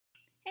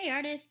Hey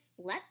artists,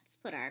 let's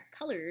put our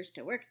colors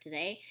to work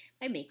today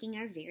by making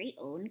our very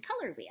own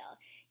color wheel.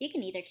 You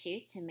can either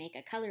choose to make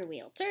a color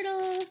wheel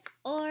turtle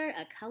or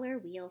a color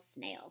wheel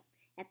snail.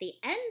 At the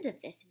end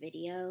of this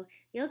video,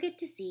 you'll get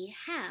to see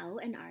how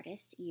an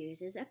artist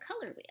uses a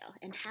color wheel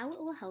and how it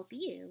will help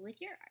you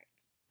with your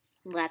art.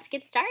 Let's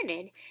get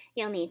started.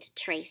 You'll need to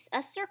trace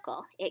a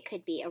circle. It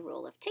could be a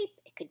roll of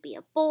tape, it could be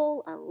a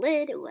bowl, a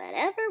lid,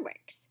 whatever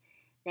works.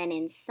 Then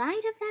inside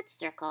of that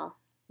circle,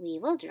 we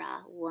will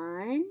draw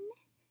 1,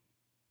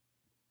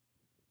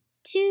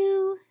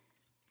 2,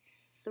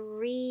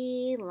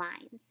 3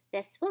 lines.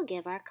 This will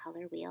give our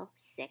color wheel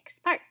 6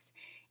 parts.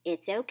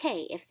 It's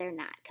okay if they're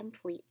not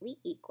completely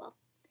equal.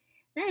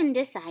 Then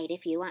decide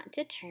if you want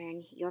to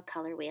turn your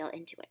color wheel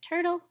into a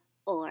turtle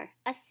or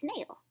a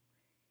snail.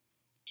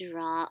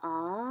 Draw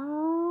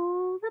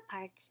all the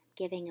parts,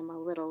 giving them a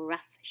little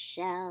rough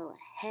shell,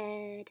 a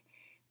head,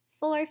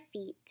 4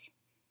 feet.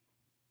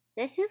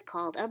 This is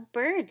called a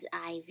bird's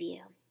eye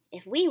view.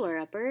 If we were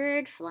a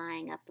bird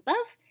flying up above,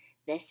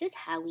 this is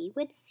how we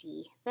would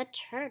see the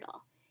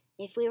turtle.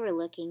 If we were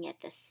looking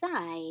at the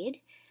side,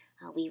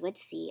 we would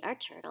see our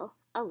turtle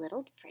a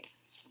little different.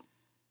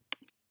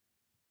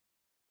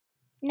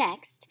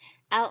 Next,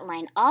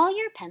 outline all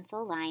your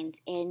pencil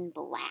lines in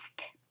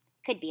black.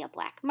 Could be a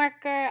black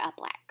marker, a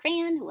black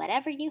crayon,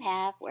 whatever you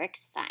have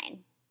works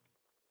fine.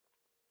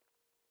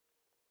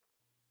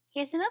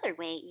 Here's another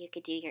way you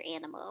could do your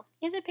animal.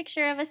 Here's a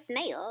picture of a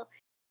snail.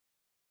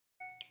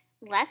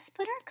 Let's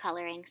put our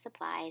coloring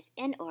supplies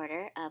in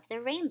order of the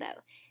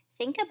rainbow.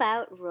 Think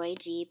about Roy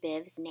G.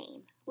 Biiv's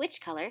name. Which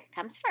color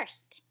comes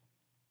first?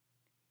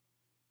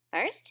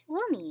 First,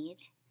 we'll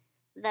need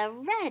the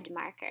red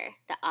marker.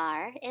 The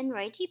R in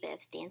Roy G.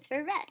 Biv stands for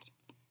red.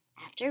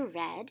 After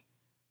red,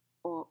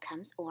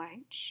 comes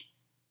orange.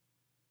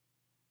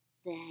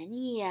 Then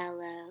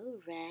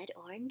yellow, red,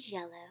 orange,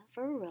 yellow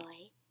for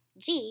Roy.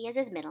 G is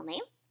his middle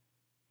name.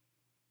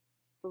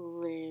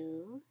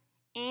 Blue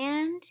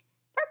and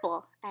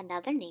purple.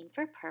 Another name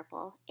for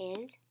purple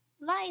is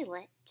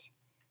violet.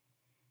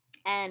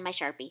 And my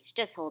Sharpie's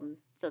just holding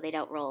so they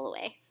don't roll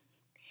away.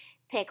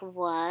 Pick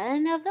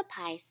one of the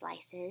pie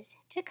slices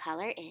to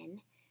color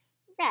in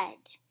red.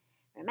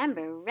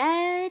 Remember,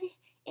 red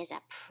is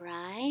a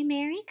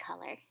primary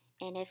color,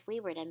 and if we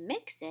were to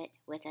mix it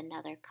with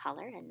another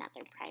color,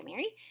 another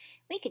primary,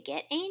 we could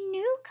get a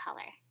new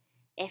color.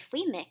 If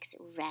we mix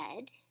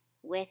red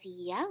with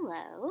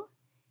yellow,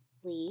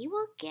 we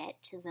will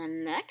get to the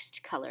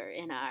next color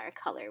in our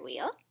color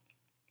wheel.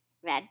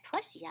 Red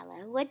plus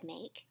yellow would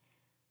make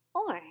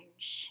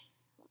orange.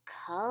 We'll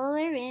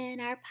color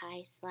in our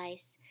pie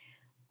slice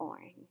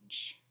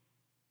orange.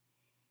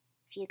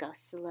 If you go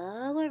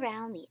slow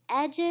around the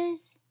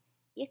edges,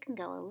 you can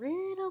go a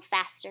little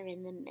faster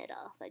in the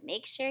middle, but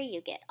make sure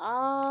you get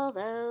all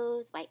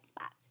those white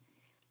spots.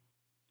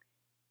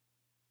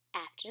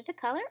 After the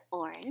color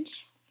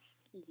orange,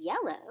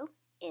 yellow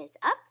is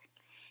up.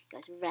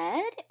 Goes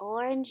red,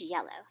 orange,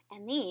 yellow,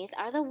 and these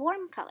are the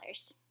warm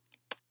colors.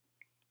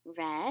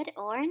 Red,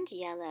 orange,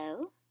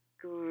 yellow,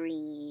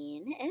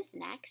 green is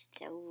next,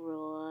 so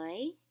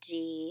Roy,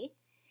 G,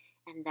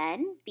 and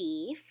then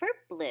B for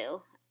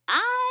blue.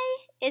 I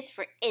is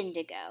for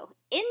indigo.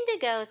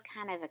 Indigo is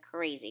kind of a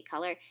crazy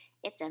color.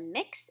 It's a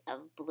mix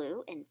of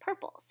blue and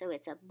purple, so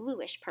it's a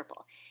bluish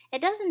purple. It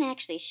doesn't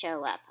actually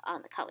show up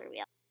on the color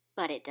wheel,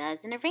 but it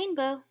does in a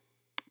rainbow.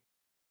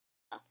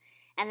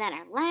 And then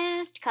our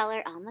last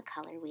color on the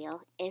color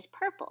wheel is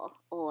purple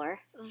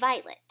or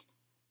violet.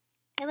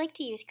 I like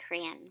to use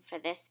crayon for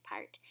this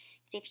part.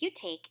 So if you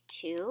take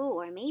 2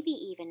 or maybe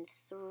even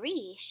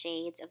 3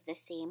 shades of the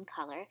same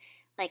color,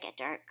 like a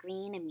dark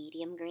green, a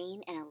medium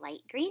green, and a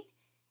light green,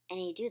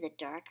 and you do the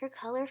darker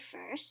color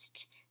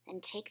first, then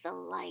take the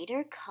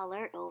lighter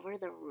color over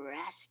the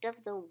rest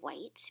of the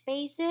white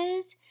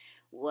spaces.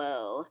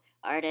 Whoa,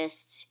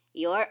 artists,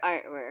 your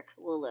artwork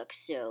will look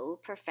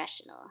so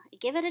professional.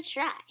 Give it a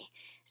try.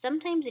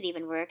 Sometimes it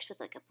even works with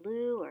like a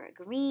blue or a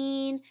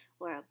green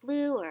or a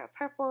blue or a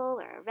purple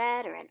or a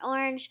red or an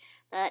orange,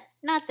 but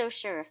not so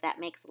sure if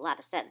that makes a lot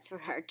of sense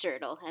for our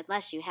turtle,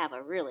 unless you have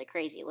a really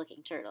crazy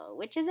looking turtle,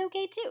 which is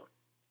okay too.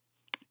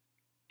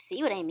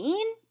 See what I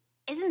mean?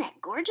 Isn't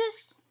that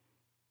gorgeous?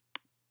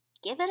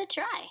 Give it a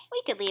try.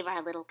 We could leave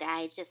our little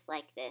guy just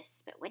like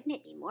this, but wouldn't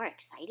it be more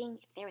exciting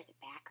if there was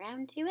a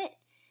background to it?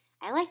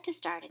 I like to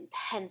start in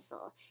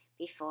pencil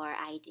before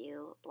I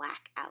do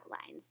black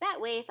outlines. That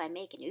way, if I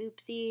make an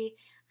oopsie,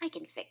 I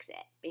can fix it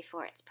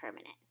before it's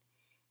permanent.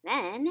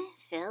 Then,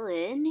 fill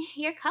in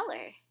your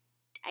color.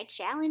 I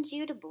challenge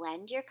you to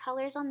blend your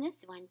colors on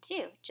this one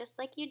too, just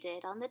like you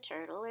did on the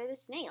turtle or the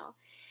snail.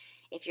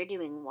 If you're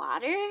doing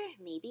water,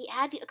 maybe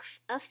add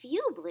a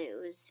few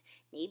blues.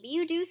 Maybe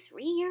you do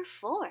 3 or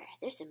 4.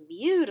 There's some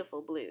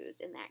beautiful blues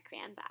in that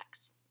crayon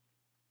box.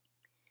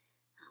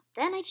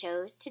 Then I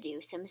chose to do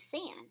some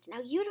sand. Now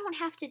you don't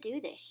have to do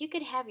this. You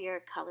could have your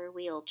color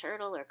wheel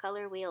turtle or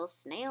color wheel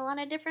snail on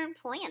a different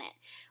planet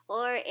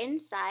or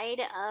inside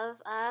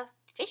of a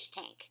fish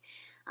tank,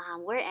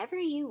 wherever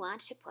you want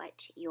to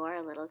put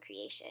your little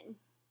creation.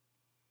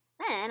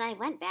 Then I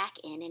went back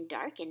in and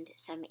darkened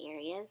some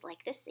areas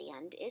like the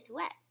sand is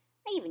wet.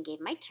 I even gave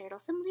my turtle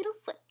some little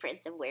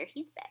footprints of where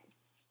he's been.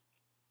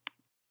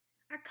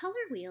 Our color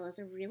wheel is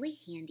a really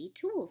handy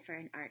tool for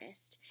an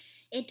artist.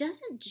 It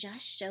doesn't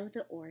just show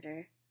the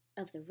order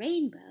of the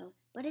rainbow,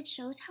 but it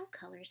shows how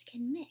colors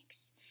can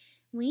mix.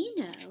 We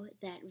know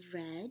that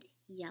red,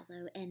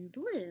 yellow, and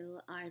blue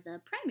are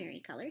the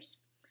primary colors.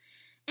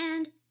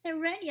 And the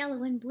red,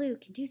 yellow, and blue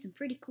can do some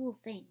pretty cool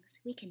things.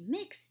 We can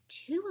mix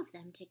two of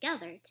them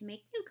together to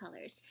make new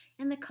colors,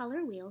 and the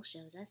color wheel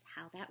shows us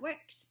how that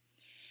works.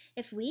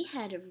 If we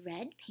had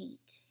red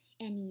paint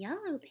and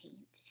yellow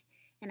paint,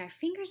 and our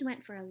fingers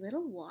went for a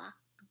little walk,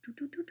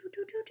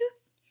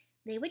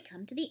 they would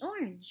come to the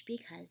orange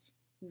because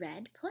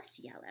red plus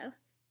yellow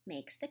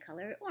makes the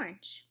color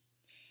orange.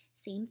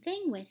 Same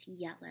thing with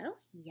yellow.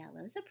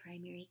 Yellow's a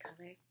primary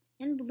color,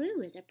 and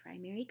blue is a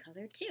primary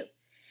color too.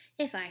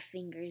 If our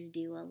fingers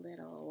do a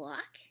little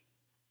walk,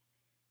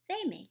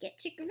 they make it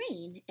to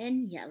green,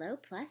 and yellow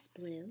plus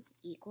blue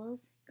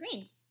equals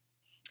green.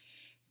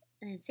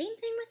 And same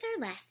thing with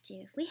our last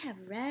two. If we have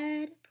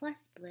red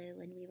plus blue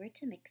and we were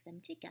to mix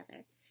them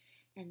together,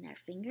 and our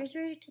fingers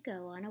were to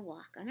go on a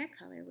walk on our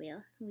color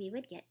wheel, we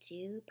would get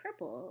to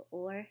purple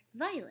or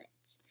violet.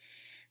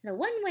 The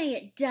one way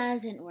it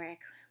doesn't work,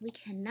 we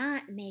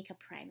cannot make a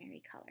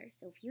primary color.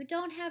 So if you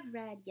don't have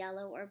red,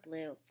 yellow, or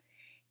blue,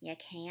 you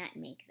can't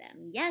make them.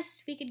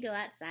 Yes, we could go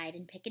outside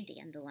and pick a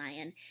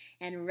dandelion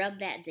and rub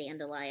that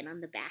dandelion on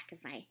the back of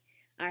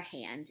our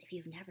hands. If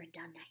you've never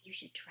done that, you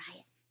should try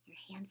it. Your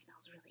hand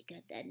smells really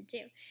good then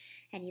too.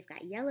 And you've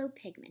got yellow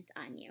pigment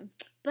on you.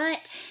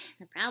 But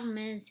the problem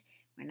is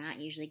we're not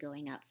usually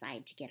going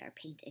outside to get our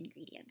paint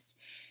ingredients.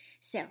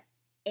 So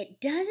it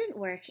doesn't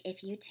work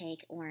if you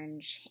take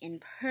orange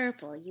and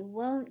purple. You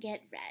won't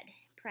get red.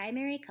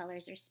 Primary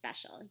colors are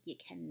special. You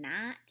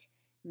cannot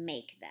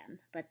make them,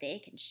 but they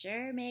can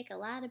sure make a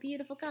lot of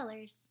beautiful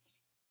colors.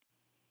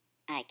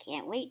 I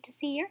can't wait to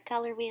see your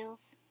color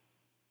wheels.